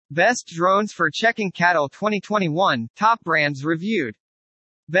Best Drones for Checking Cattle 2021, Top Brands Reviewed.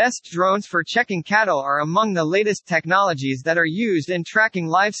 Best drones for checking cattle are among the latest technologies that are used in tracking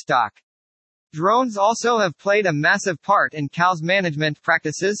livestock. Drones also have played a massive part in cows management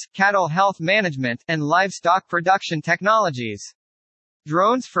practices, cattle health management, and livestock production technologies.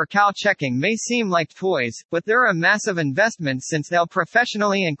 Drones for cow checking may seem like toys, but they're a massive investment since they'll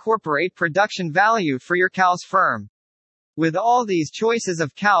professionally incorporate production value for your cow's farm. With all these choices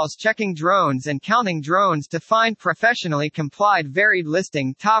of cows checking drones and counting drones to find professionally complied varied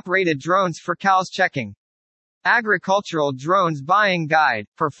listing top-rated drones for cows checking. Agricultural Drones Buying Guide.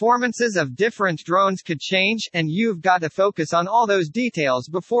 Performances of different drones could change, and you've got to focus on all those details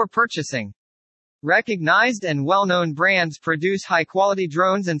before purchasing. Recognized and well-known brands produce high-quality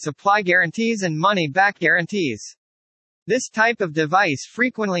drones and supply guarantees and money-back guarantees. This type of device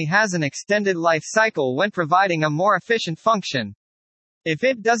frequently has an extended life cycle when providing a more efficient function. If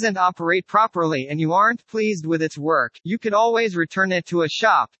it doesn't operate properly and you aren't pleased with its work, you could always return it to a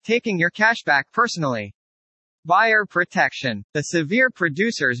shop, taking your cash back personally. Buyer protection. The severe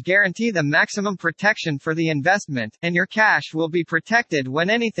producers guarantee the maximum protection for the investment, and your cash will be protected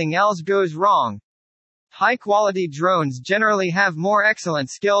when anything else goes wrong. High-quality drones generally have more excellent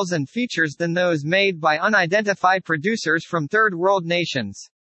skills and features than those made by unidentified producers from third-world nations.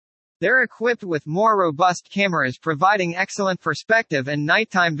 They're equipped with more robust cameras providing excellent perspective and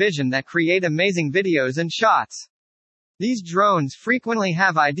nighttime vision that create amazing videos and shots. These drones frequently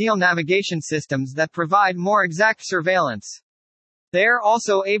have ideal navigation systems that provide more exact surveillance. They are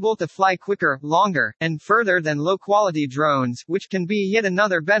also able to fly quicker, longer, and further than low-quality drones, which can be yet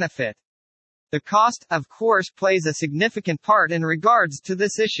another benefit. The cost, of course, plays a significant part in regards to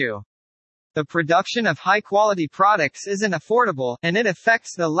this issue. The production of high-quality products isn't affordable, and it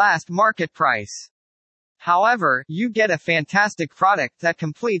affects the last market price. However, you get a fantastic product that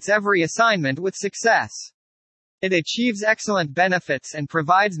completes every assignment with success. It achieves excellent benefits and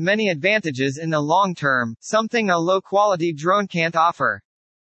provides many advantages in the long term, something a low-quality drone can't offer.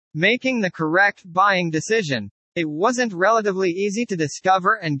 Making the correct buying decision. It wasn't relatively easy to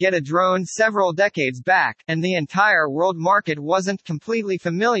discover and get a drone several decades back, and the entire world market wasn't completely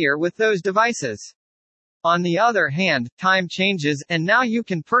familiar with those devices. On the other hand, time changes, and now you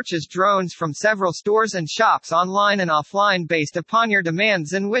can purchase drones from several stores and shops online and offline based upon your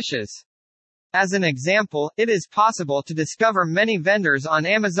demands and wishes. As an example, it is possible to discover many vendors on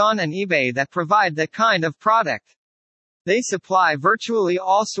Amazon and eBay that provide that kind of product. They supply virtually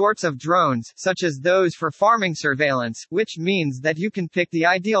all sorts of drones, such as those for farming surveillance, which means that you can pick the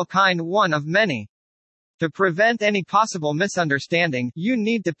ideal kind, one of many. To prevent any possible misunderstanding, you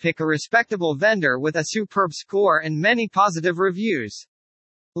need to pick a respectable vendor with a superb score and many positive reviews.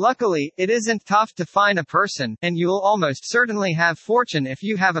 Luckily, it isn't tough to find a person, and you'll almost certainly have fortune if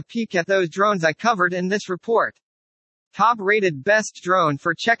you have a peek at those drones I covered in this report. Top-rated best drone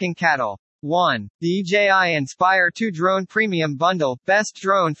for checking cattle. 1. The DJI Inspire 2 Drone Premium Bundle, best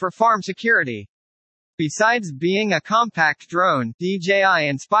drone for farm security. Besides being a compact drone, DJI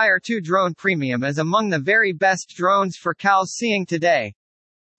Inspire 2 Drone Premium is among the very best drones for cows seeing today.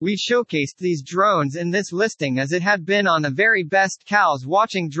 We showcased these drones in this listing as it had been on the very best cows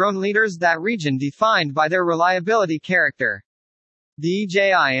watching drone leaders that region defined by their reliability character.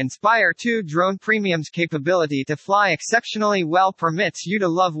 DJI Inspire 2 Drone Premium's capability to fly exceptionally well permits you to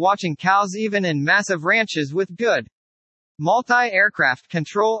love watching cows even in massive ranches with good multi-aircraft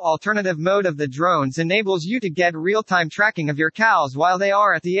control. Alternative mode of the drones enables you to get real-time tracking of your cows while they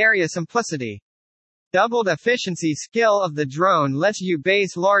are at the area. Simplicity. Doubled efficiency skill of the drone lets you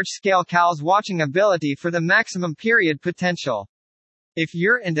base large-scale cows watching ability for the maximum period potential. If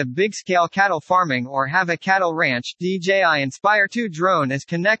you're into big-scale cattle farming or have a cattle ranch, DJI Inspire 2 drone is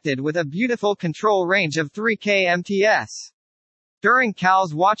connected with a beautiful control range of 3 km/s. During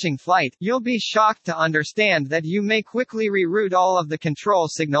cows watching flight, you'll be shocked to understand that you may quickly reroute all of the control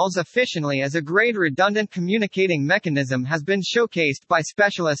signals efficiently as a great redundant communicating mechanism has been showcased by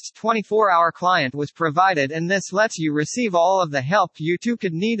specialists. 24-hour client was provided, and this lets you receive all of the help you too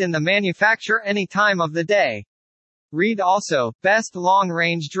could need in the manufacture any time of the day. Read also, best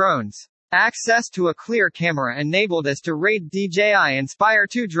long-range drones. Access to a clear camera enabled us to rate DJI Inspire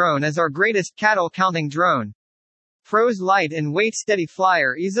 2 drone as our greatest cattle counting drone. Pros: light in weight, steady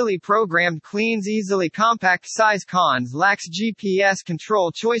flyer, easily programmed, cleans easily, compact size. Cons: lacks GPS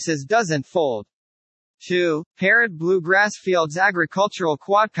control choices, doesn't fold. 2. Parrot Bluegrass Fields Agricultural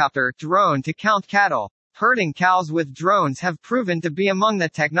Quadcopter drone to count cattle. Herding cows with drones have proven to be among the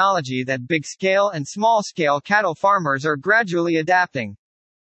technology that big-scale and small-scale cattle farmers are gradually adapting.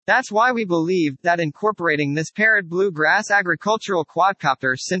 That's why we believed that incorporating this Parrot Bluegrass agricultural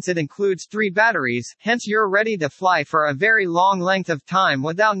quadcopter, since it includes 3 batteries, hence you're ready to fly for a very long length of time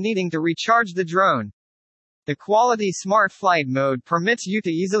without needing to recharge the drone. The Quality Smart Flight mode permits you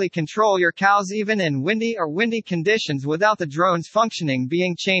to easily control your cows even in windy conditions without the drone's functioning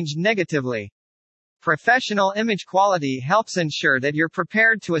being changed negatively. Professional image quality helps ensure that you're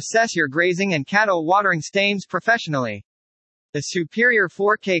prepared to assess your grazing and cattle watering stains professionally. The superior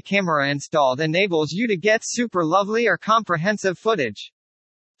 4K camera installed enables you to get super lovely or comprehensive footage.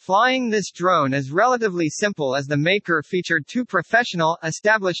 Flying this drone is relatively simple as the maker featured 2 professional,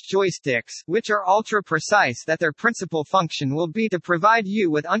 established joysticks, which are ultra-precise that their principal function will be to provide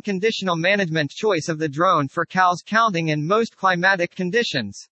you with unconditional management choice of the drone for cows counting in most climatic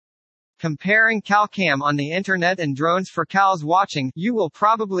conditions. Comparing CowCam on the internet and drones for cows watching, you will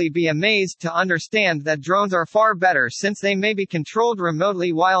probably be amazed to understand that drones are far better since they may be controlled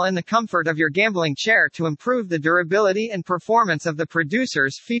remotely while in the comfort of your gambling chair. To improve the durability and performance of the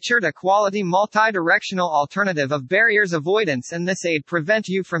producers featured a quality multi-directional alternative of barriers avoidance, and this aid prevent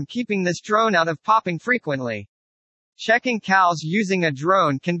you from keeping this drone out of popping frequently. Checking cows using a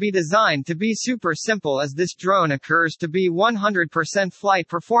drone can be designed to be super simple as this drone occurs to be 100% flight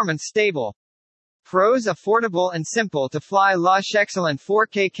performance stable. Pros: affordable and simple to fly. Lush excellent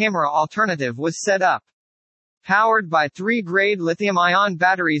 4K camera alternative was set up. Powered by 3-grade lithium-ion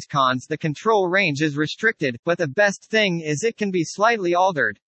batteries. Cons: the control range is restricted, but the best thing is it can be slightly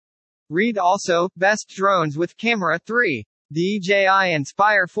altered. Read also, best drones with camera 3. DJI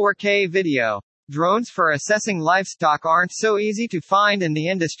Inspire 4K video. Drones for assessing livestock aren't so easy to find in the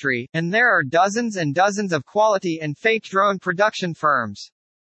industry, and there are dozens and dozens of quality and fake drone production firms.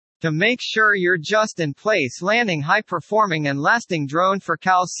 To make sure you're just in place landing high-performing and lasting drone for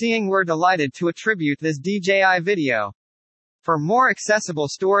cows seeing, we're delighted to attribute this DJI video. For more accessible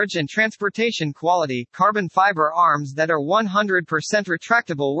storage and transportation quality, carbon fiber arms that are 100%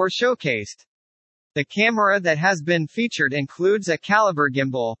 retractable were showcased. The camera that has been featured includes a caliber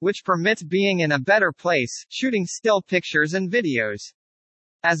gimbal, which permits being in a better place, shooting still pictures and videos.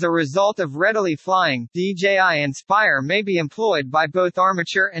 As a result of readily flying, DJI Inspire may be employed by both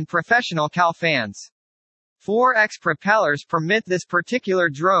armature and professional cow fans. 4x propellers permit this particular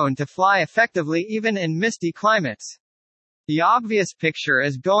drone to fly effectively even in misty climates. The obvious picture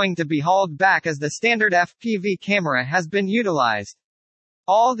is going to be hauled back as the standard FPV camera has been utilized.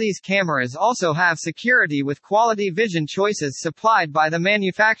 All these cameras also have security with quality vision choices supplied by the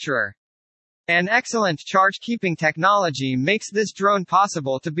manufacturer. An excellent charge-keeping technology makes this drone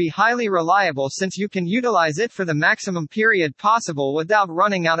possible to be highly reliable since you can utilize it for the maximum period possible without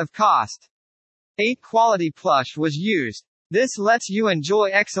running out of cost. 8 quality plush was used. This lets you enjoy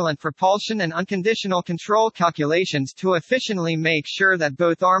excellent propulsion and unconditional control calculations to efficiently make sure that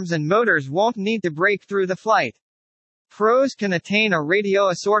both arms and motors won't need to break through the flight. Pros can attain a radio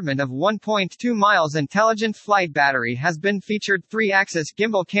assortment of 1.2 miles. Intelligent flight battery has been featured. 3-axis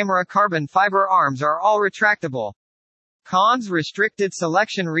gimbal camera. Carbon fiber arms are all retractable. Cons: restricted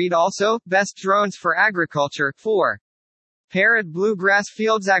selection. Read also, best drones for agriculture. 4. Parrot Bluegrass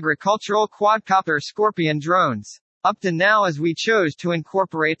Fields agricultural quadcopter Scorpion drones. Up to now, as we chose to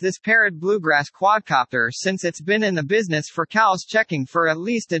incorporate this Parrot Bluegrass quadcopter since it's been in the business for cows checking for at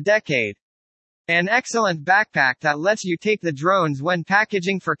least a decade. An excellent backpack that lets you take the drones when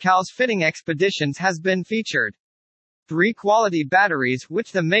packaging for cows fitting expeditions has been featured. 3 quality batteries,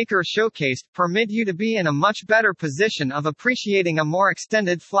 which the maker showcased, permit you to be in a much better position of appreciating a more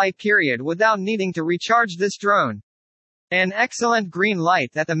extended flight period without needing to recharge this drone. An excellent green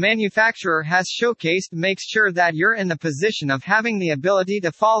light that the manufacturer has showcased makes sure that you're in the position of having the ability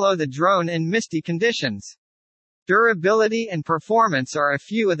to follow the drone in misty conditions. Durability and performance are a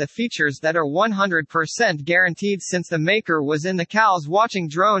few of the features that are 100% guaranteed since the maker was in the cows watching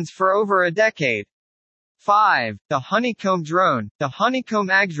drones for over a decade. 5. The Honeycomb Drone. The Honeycomb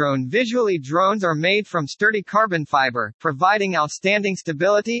AgDrone. Visually, drones are made from sturdy carbon fiber, providing outstanding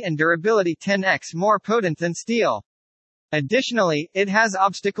stability and durability, 10x more potent than steel. Additionally, it has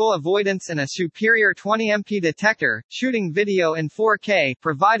obstacle avoidance and a superior 20MP detector, shooting video in 4K,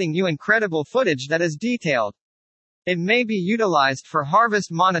 providing you incredible footage that is detailed. It may be utilized for harvest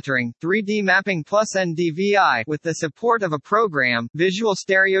monitoring, 3D mapping plus NDVI with the support of a program, visual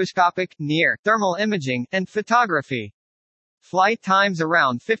stereoscopic, near, thermal imaging, and photography. Flight times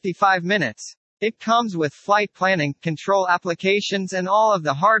around 55 minutes. It comes with flight planning, control applications and all of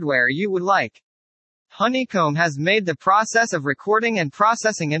the hardware you would like. Honeycomb has made the process of recording and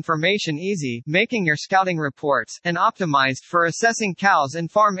processing information easy, making your scouting reports, and optimized for assessing cows and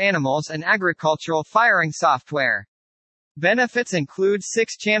farm animals and agricultural firing software. Benefits include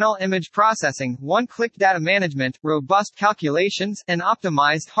 6-channel image processing, one-click data management, robust calculations, and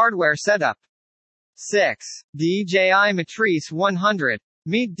optimized hardware setup. 6. DJI Matrice 100.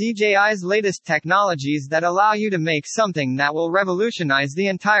 Meet DJI's latest technologies that allow you to make something that will revolutionize the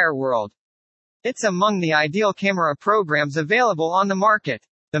entire world. It's among the ideal camera programs available on the market.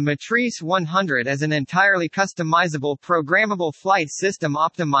 The Matrice 100 is an entirely customizable programmable flight system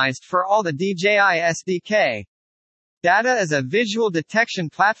optimized for all the DJI SDK. Data is a visual detection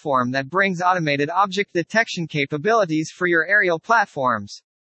platform that brings automated object detection capabilities for your aerial platforms.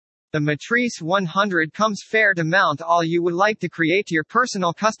 The Matrice 100 comes fair to mount all you would like to create your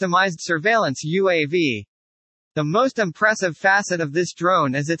personal customized surveillance UAV. The most impressive facet of this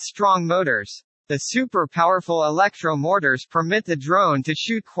drone is its strong motors. The super powerful electro-motors permit the drone to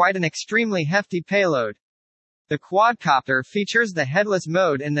shoot quite an extremely hefty payload. The quadcopter features the headless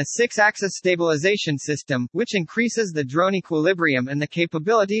mode and the 6-axis stabilization system, which increases the drone equilibrium and the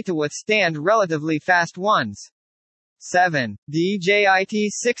capability to withstand relatively fast ones. 7. DJI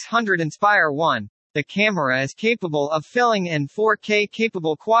T600 Inspire 1. The camera is capable of filling in 4K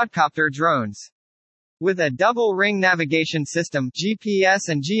capable quadcopter drones. With a double-ring navigation system GPS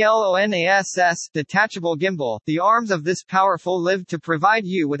and GLONASS detachable gimbal, the arms of this powerful live to provide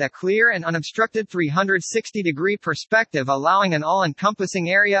you with a clear and unobstructed 360-degree perspective, allowing an all-encompassing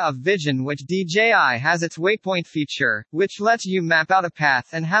area of vision. Which DJI has its waypoint feature, which lets you map out a path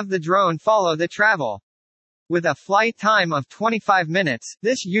and have the drone follow the travel. With a flight time of 25 minutes,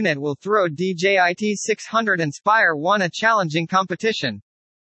 this unit will throw DJI T600 Inspire 1 a challenging competition.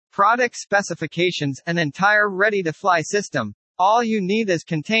 Product specifications: an entire ready-to-fly system. All you need is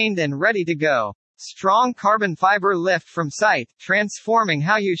contained and ready to go. Strong carbon fiber lift from sight, transforming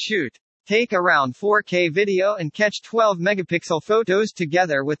how you shoot. Take around 4K video and catch 12-megapixel photos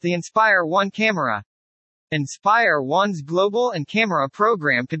together with the Inspire 1 camera. Inspire 1's global and camera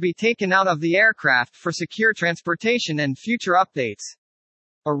program could be taken out of the aircraft for secure transportation and future updates.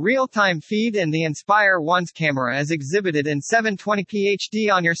 A real-time feed in the Inspire 1's camera is exhibited in 720p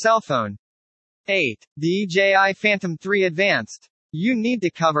HD on your cell phone. 8. DJI Phantom 3 Advanced. You need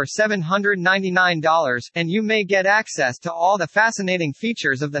to cover $799, and you may get access to all the fascinating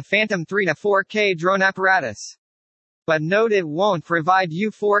features of the Phantom 3 to 4K drone apparatus. But note, it won't provide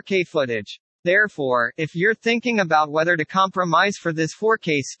you 4K footage. Therefore, if you're thinking about whether to compromise for this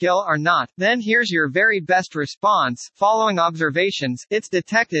 4K skill or not, then here's your very best response. Following observations, it's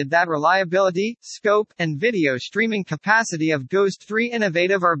detected that reliability, scope, and video streaming capacity of Ghost 3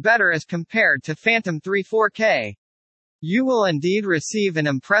 Innovative are better as compared to Phantom 3 4K. You will indeed receive an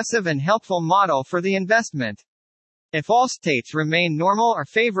impressive and helpful model for the investment. If all states remain normal or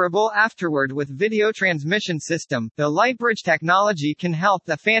favorable afterward with video transmission system, the Lightbridge technology can help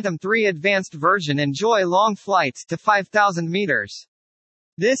the Phantom 3 Advanced version enjoy long flights to 5,000 meters.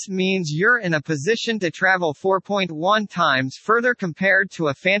 This means you're in a position to travel 4.1 times further compared to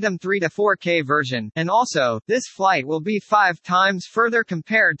a Phantom 3 to 4K version, and also, this flight will be 5 times further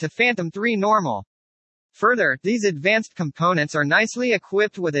compared to Phantom 3 normal. Further, these advanced components are nicely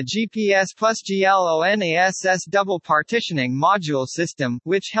equipped with a GPS plus GLONASS double partitioning module system,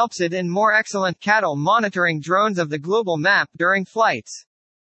 which helps it in more excellent cattle monitoring drones of the global map during flights.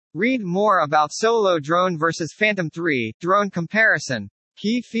 Read more about Solo drone versus Phantom 3 drone comparison.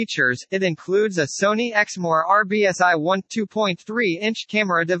 Key features: it includes a Sony Exmor RBSI 1 2.3-inch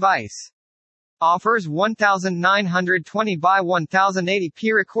camera device. Offers 1920 by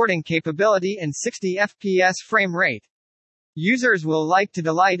 1080p recording capability and 60 fps frame rate. Users will like to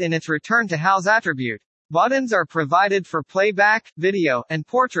delight in its return to house attribute. Buttons are provided for playback, video, and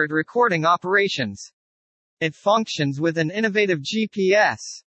portrait recording operations. It functions with an innovative GPS.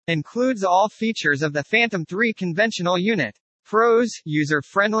 Includes all features of the Phantom 3 conventional unit. Pros: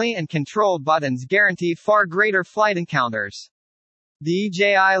 user-friendly and control buttons guarantee far greater flight encounters.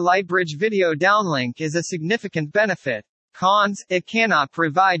 DJI Lightbridge video downlink is a significant benefit. Cons: it cannot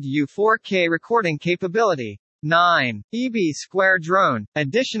provide you 4K recording capability. 9. EB Square drone.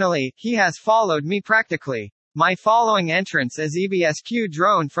 Additionally, he has followed me practically. My following entrance is EBSQ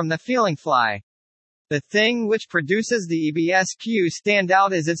drone from the Feelingfly. The thing which produces the EBSQ stand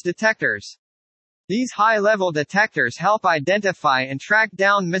out is its detectors. These high-level detectors help identify and track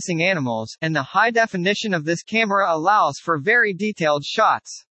down missing animals, and the high definition of this camera allows for very detailed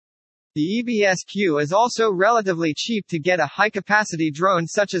shots. The EBSQ is also relatively cheap to get a high-capacity drone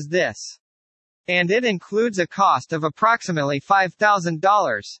such as this. And it includes a cost of approximately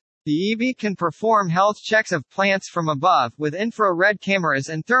 $5,000. The EB can perform health checks of plants from above, with infrared cameras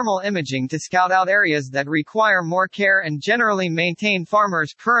and thermal imaging to scout out areas that require more care and generally maintain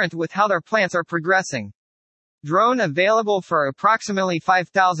farmers current with how their plants are progressing. Drone available for approximately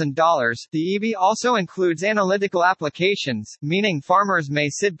 $5,000. The EB also includes analytical applications, meaning farmers may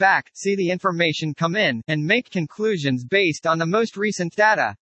sit back, see the information come in, and make conclusions based on the most recent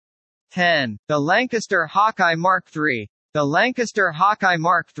data. 10. The Lancaster Hawkeye Mark III. The Lancaster Hawkeye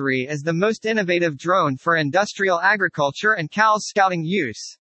Mark III is the most innovative drone for industrial agriculture and cow scouting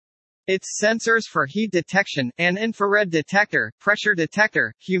use. Its sensors for heat detection, an infrared detector, pressure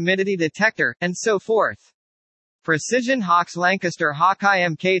detector, humidity detector, and so forth. Precision Hawk's Lancaster Hawkeye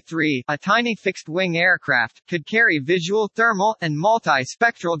Mk3, a tiny fixed-wing aircraft, could carry visual, thermal, and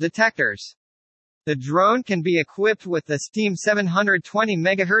multi-spectral detectors. The drone can be equipped with the STEAM 720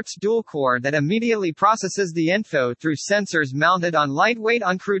 MHz dual-core that immediately processes the info through sensors mounted on lightweight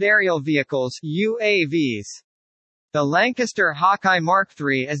uncrewed aerial vehicles (UAVs). The Lancaster Hawkeye Mark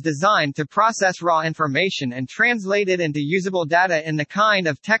III is designed to process raw information and translate it into usable data in the kind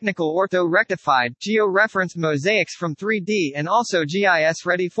of technical ortho-rectified, geo-referenced mosaics from 3D and also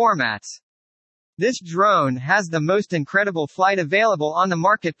GIS-ready formats. This drone has the most incredible flight available on the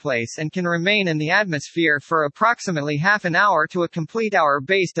marketplace and can remain in the atmosphere for approximately half an hour to a complete hour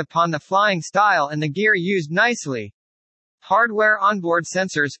based upon the flying style and the gear used nicely. Hardware onboard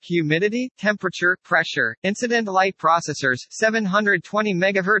sensors, humidity, temperature, pressure, incident light processors, 720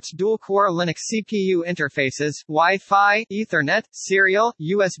 MHz dual-core Linux CPU interfaces, Wi-Fi, Ethernet, serial,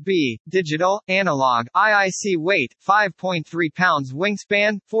 USB, digital, analog, IIC weight, 5.3 pounds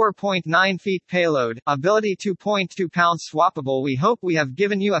wingspan, 4.9 feet payload, ability 2.2 pounds swappable. We hope we have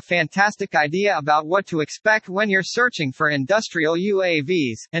given you a fantastic idea about what to expect when you're searching for industrial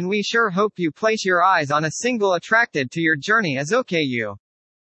UAVs, and we sure hope you place your eyes on a single attracted to your journey as OKU.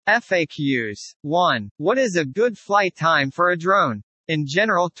 FAQs. 1. What is a good flight time for a drone? In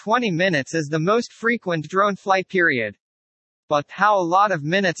general, 20 minutes is the most frequent drone flight period. But how a lot of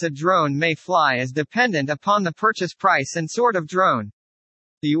minutes a drone may fly is dependent upon the purchase price and sort of drone.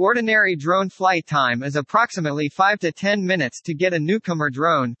 The ordinary drone flight time is approximately 5 to 10 minutes to get a newcomer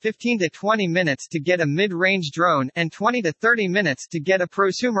drone, 15 to 20 minutes to get a mid-range drone, and 20 to 30 minutes to get a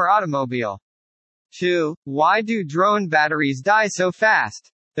prosumer automobile. 2. Why do drone batteries die so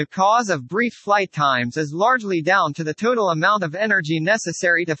fast? The cause of brief flight times is largely down to the total amount of energy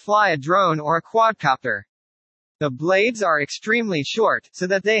necessary to fly a drone or a quadcopter. The blades are extremely short, so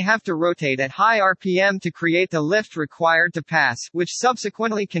that they have to rotate at high RPM to create the lift required to pass, which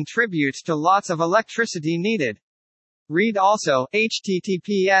subsequently contributes to lots of electricity needed. Read also,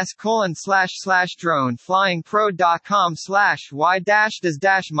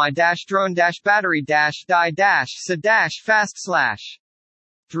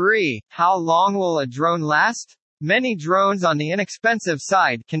 3. How long will a drone last? Many drones on the inexpensive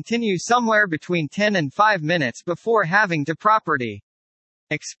side continue somewhere between 10 and 5 minutes before having to property.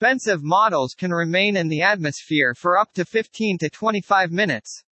 Expensive models can remain in the atmosphere for up to 15 to 25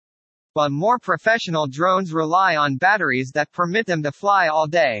 minutes. But more professional drones rely on batteries that permit them to fly all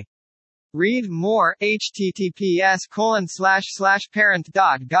day. Read more,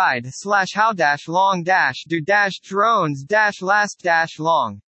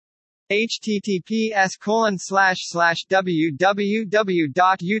 https://parent.guide/how-long-do-drones-last-long.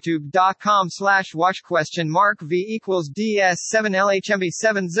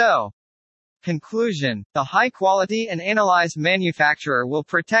 https://www.youtube.com/watch?v=ds7lhmb7zo. Conclusion. The high-quality and analyzed manufacturer will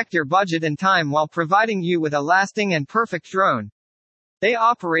protect your budget and time while providing you with a lasting and perfect drone. They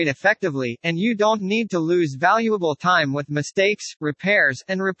operate effectively, and you don't need to lose valuable time with mistakes, repairs,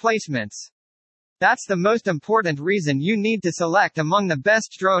 and replacements. That's the most important reason you need to select among the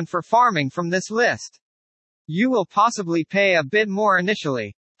best drone for farming from this list. You will possibly pay a bit more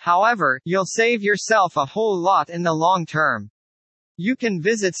initially. However, you'll save yourself a whole lot in the long term. You can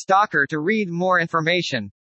visit Stalker to read more information.